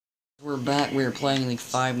We're back. We're playing the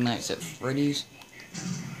Five Nights at Freddy's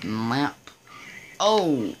map.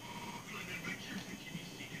 Oh!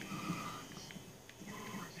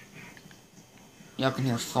 Y'all can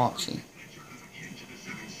hear Foxy.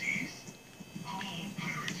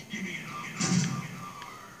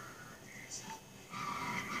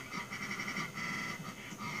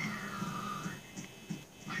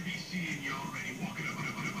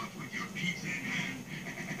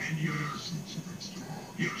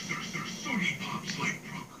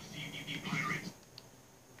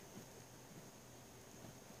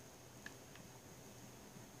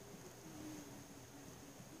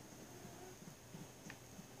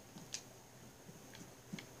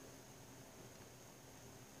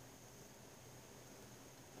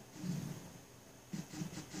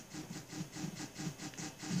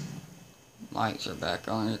 Lights are back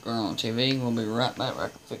on. It's going on TV. We'll be right back where I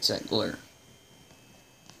can fix that glare.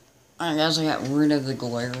 Alright guys, I got rid of the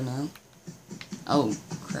glare now. Oh,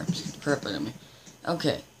 crap at me.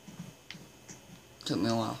 Okay. Took me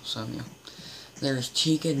a while, so yeah. There's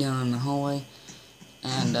Chica down in the hallway.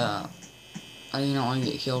 And, I do not want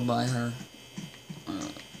to get killed by her.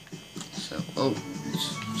 Oh,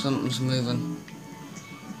 something's moving.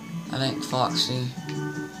 I think Foxy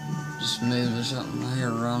just moved or something. I hear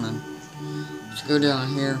her running. Let's go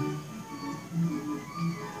down here.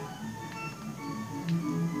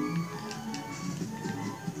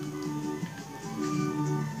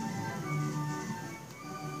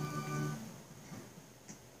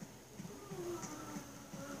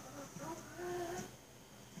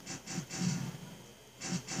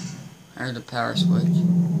 There's the power switch.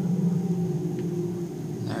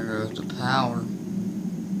 There goes the power.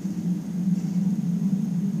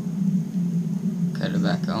 Cut it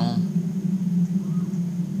back on.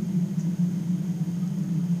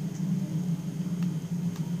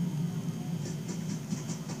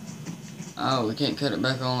 Oh, we can't cut it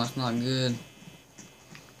back on. That's not good.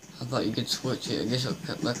 I thought you could switch it. I guess it'll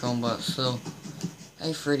cut back on by itself.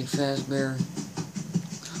 Hey, Freddy Fazbear.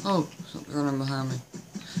 Oh, something's running behind me.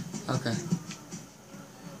 Okay. Hey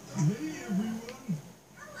everyone!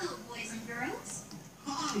 Hello, boys and girls.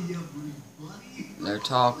 Hi everybody. They're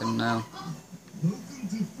talking now. Welcome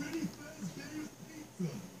to Freddy Fazbear's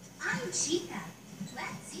Pizza. I'm Chica.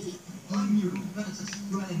 Let's eat. I'm your best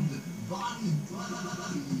friend, Bonnie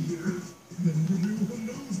here. And everyone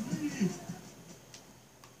knows me.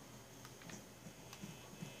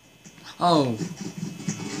 Oh.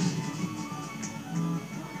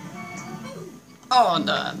 Oh, I'm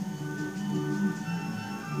done.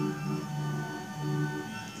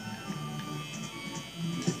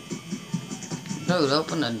 Dude,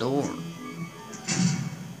 open the door.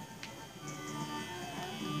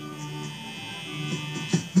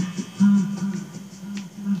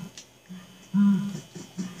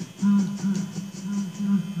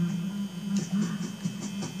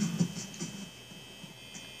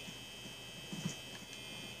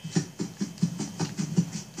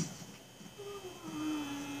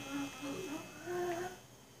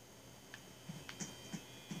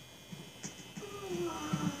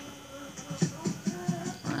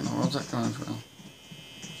 Where's that coming from?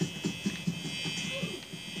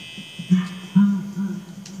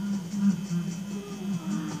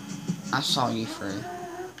 I saw you, Freddy.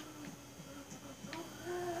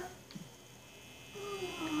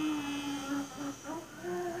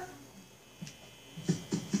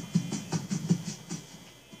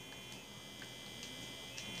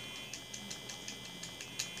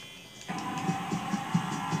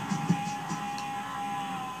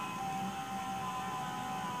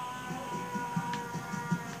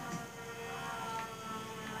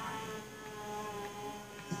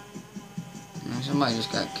 Somebody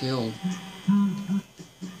just got killed.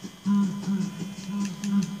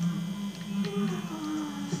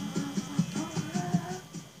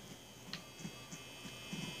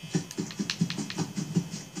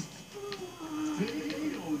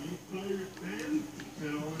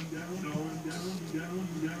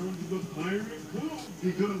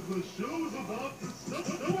 Because the show is about to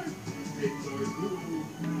start. It's our new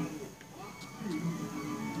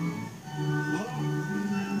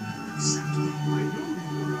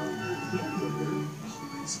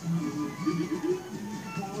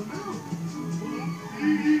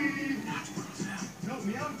help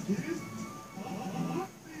me out, kids.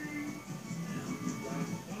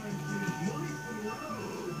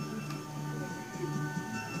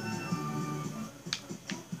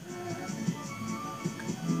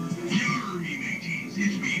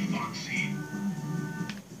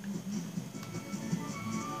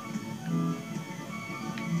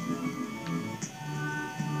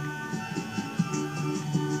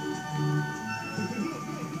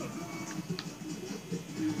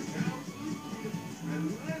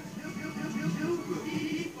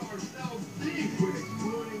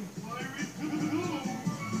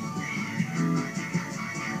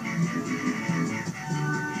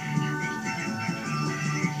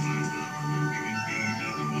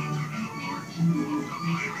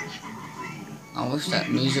 wish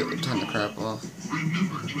that music would turn the crap off.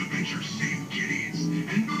 Remember to adventure safe, kiddies,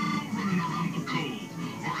 and no running around the cold,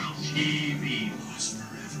 or else ye be lost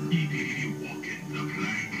forever. Ye be walking the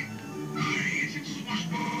plank. Aye, is it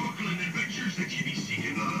swashbuckling adventures that ye be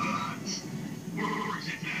seeking, lads? Or is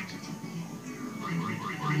it that?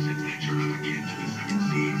 Or is it that you're back into the seven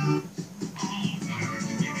seas? All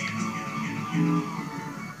pirates give me an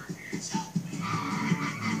it's help me.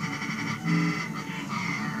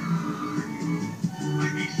 I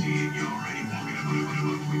be seeing you already walking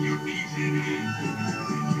about with your keys in hand.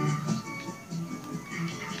 You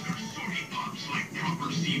sooty pups like proper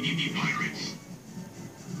sea pirates.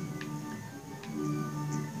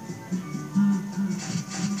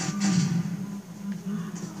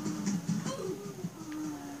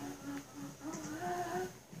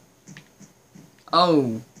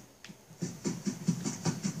 Oh.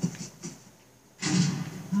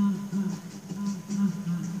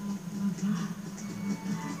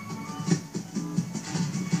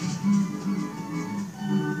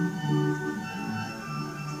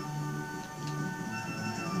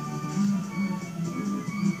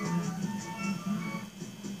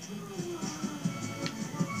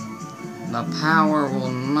 The power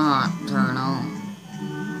will not turn on.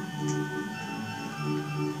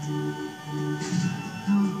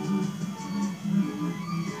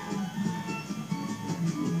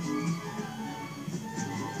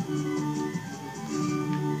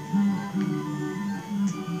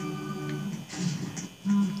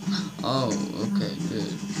 Oh, okay,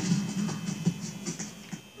 good.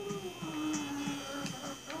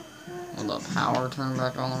 Will the power turn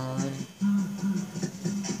back on already?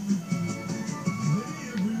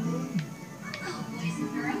 Hello, boys and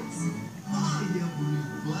girls. Hi,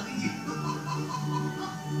 everybody.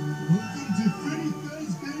 Welcome to Freddy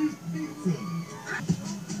Fazbear's Pizza.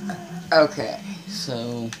 Okay,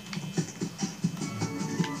 so...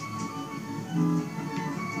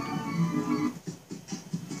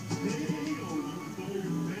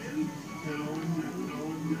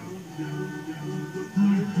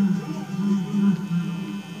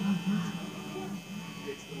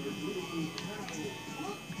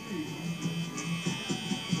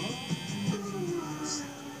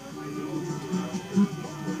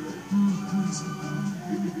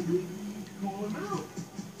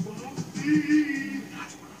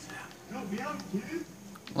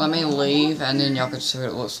 Let me leave, and then y'all can see what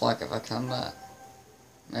it looks like if I come back.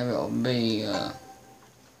 Maybe it'll be,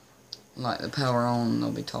 like the power on, and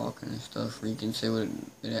they'll be talking and stuff, where you can see what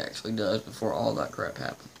it actually does before all that crap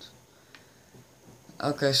happens.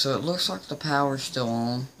 Okay, so it looks like the power's still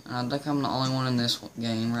on, and I think I'm the only one in this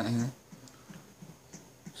game right here.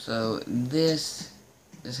 So, this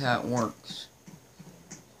is how it works.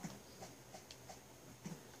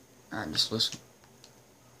 Alright, just listen.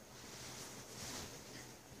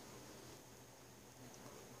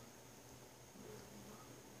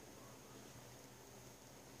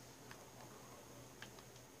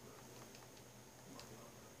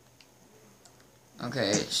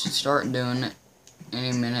 Okay, it should start doing it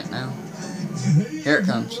any minute now. Here it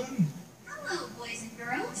comes. Hello, boys and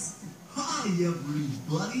girls. Hi,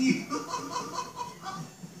 everybody.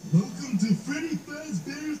 Welcome to Freddy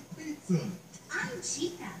Fazbear's Pizza. I'm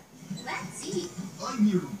Chica. Let's eat. I'm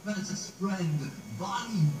your best friend,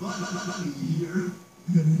 Bonnie here.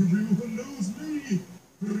 And everyone knows me,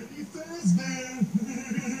 Freddy Fazbear.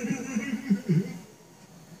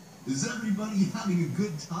 Is everybody having a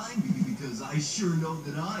good time? Because I sure know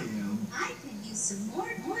that I am. I could use some more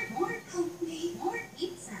company, more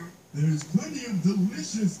pizza. There's plenty of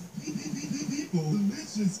delicious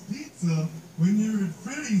delicious pizza when you're at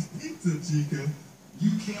Freddy's Pizza, Chica.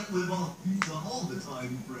 You can't live off pizza all the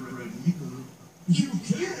time, Freddy. You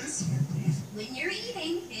can't. When you're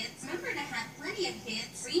eating, kids, remember to have plenty of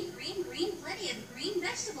kids. Green, plenty of green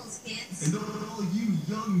vegetables, kids. And all you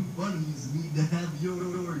young bunnies need to have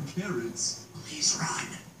your carrots. Please run.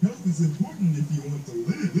 Health is important if you want to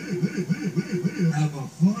live. Have a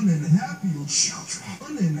fun and happy children.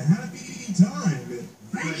 Fun and happy time.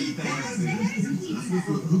 Freddy Fazbear's Pizza.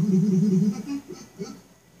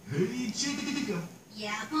 Hey, Chica.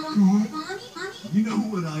 Yeah, Bonnie? You know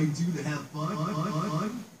what I do to have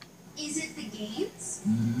fun? Is it the games?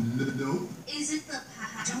 Nope. Is it the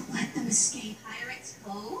Don't let them escape Pirates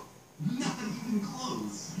Cove? Not even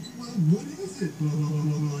close. Well, what is it,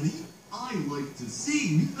 Bonnie? I like to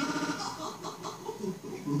sing.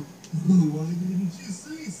 Why didn't you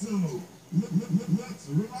say so? Let's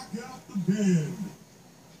rock out the band.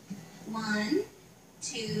 1,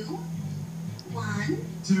 2, 1,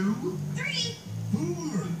 2, 3,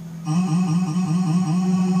 4.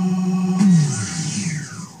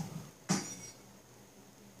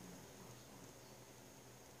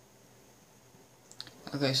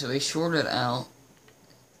 Okay, so they shorted out,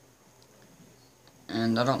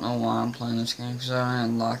 and I don't know why I'm playing this game, because I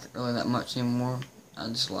don't like it really that much anymore. I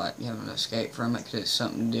just like having to escape from it, because it's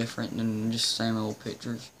something different than just the same old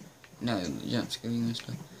pictures. You know, the jump scaring and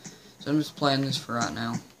stuff. So I'm just playing this for right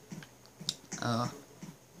now.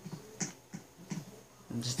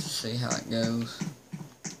 Just to see how it goes.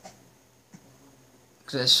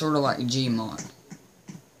 Because it's sort of like Gmod.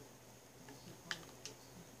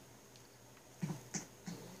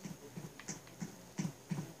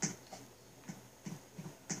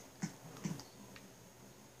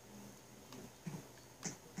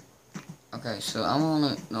 Okay, so I'm on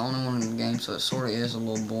the only one in the game, so it sort of is a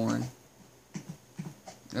little boring.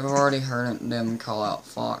 I've already heard them call out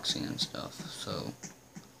Foxy and stuff, so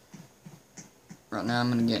right now I'm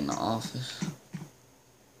gonna get in the office.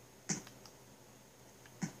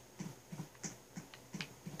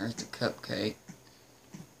 There's the cupcake.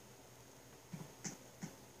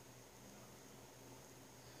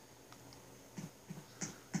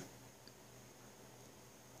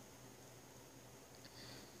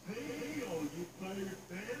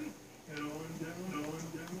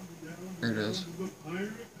 There it is.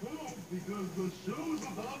 Because the show's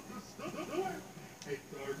about to start.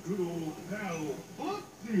 It's our good old pal,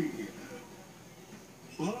 Foxy.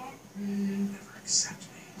 Foxy. Never accept me.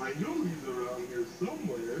 I know he's around here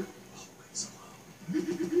somewhere. Always alone. You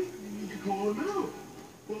can call him out.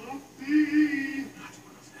 Foxy. Not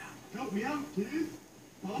one of them. Help me out, kid.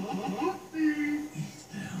 Foxy. Eat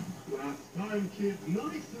them. Last time, kid's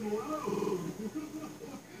nice and loud.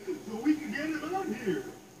 So we can get him out here.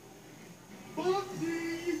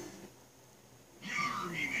 Foxy!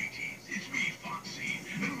 Yarmy mateys, it's me, Foxy,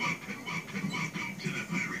 and welcome to the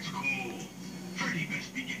Pirate's Cove. Freddy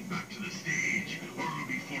best be getting back to the stage, or it'll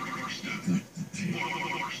be forced to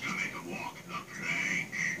make a walk the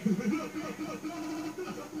plank.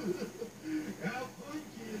 Have fun,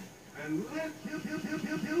 kids, and let's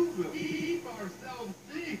kill them. Keep ourselves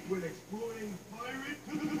safe when exploring Pirate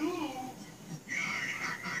Cove.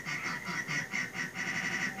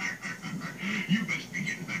 You best be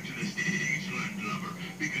getting back to the stage, landlubber,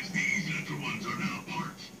 because these little ones are now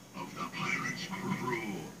part of the pirate's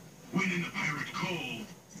crew. When in the Pirate Cove,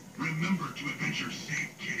 remember to adventure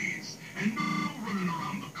safe, kiddies, and no running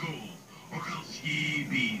around the cove, or else ye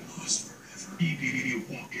be lost forever. Ye be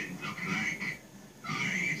walking the plank.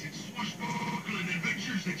 Aye, is it swashbuckling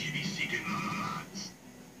adventures that ye be seeking, lads?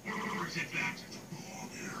 Or is it that?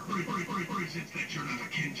 Or is it that you're not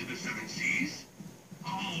akin to the seven seas?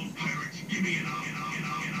 All pirates, give me an arg.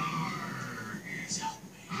 Please help me.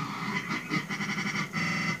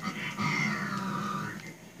 Arg.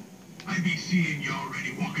 I be seeing you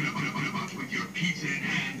already walking about with your pizza in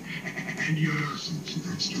hand and your sooty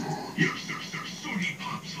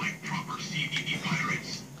pops like proper sea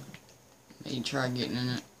pirates. Maybe try getting in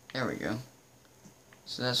it. There we go.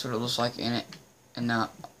 So that's what it looks like in it. And now,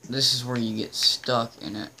 this is where you get stuck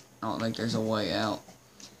in it. I don't think there's a way out.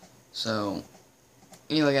 So,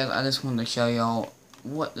 anyway guys, I just wanted to show y'all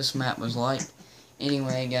what this map was like.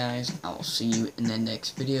 Anyway guys, I will see you in the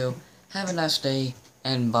next video. Have a nice day,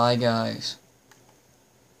 and bye guys.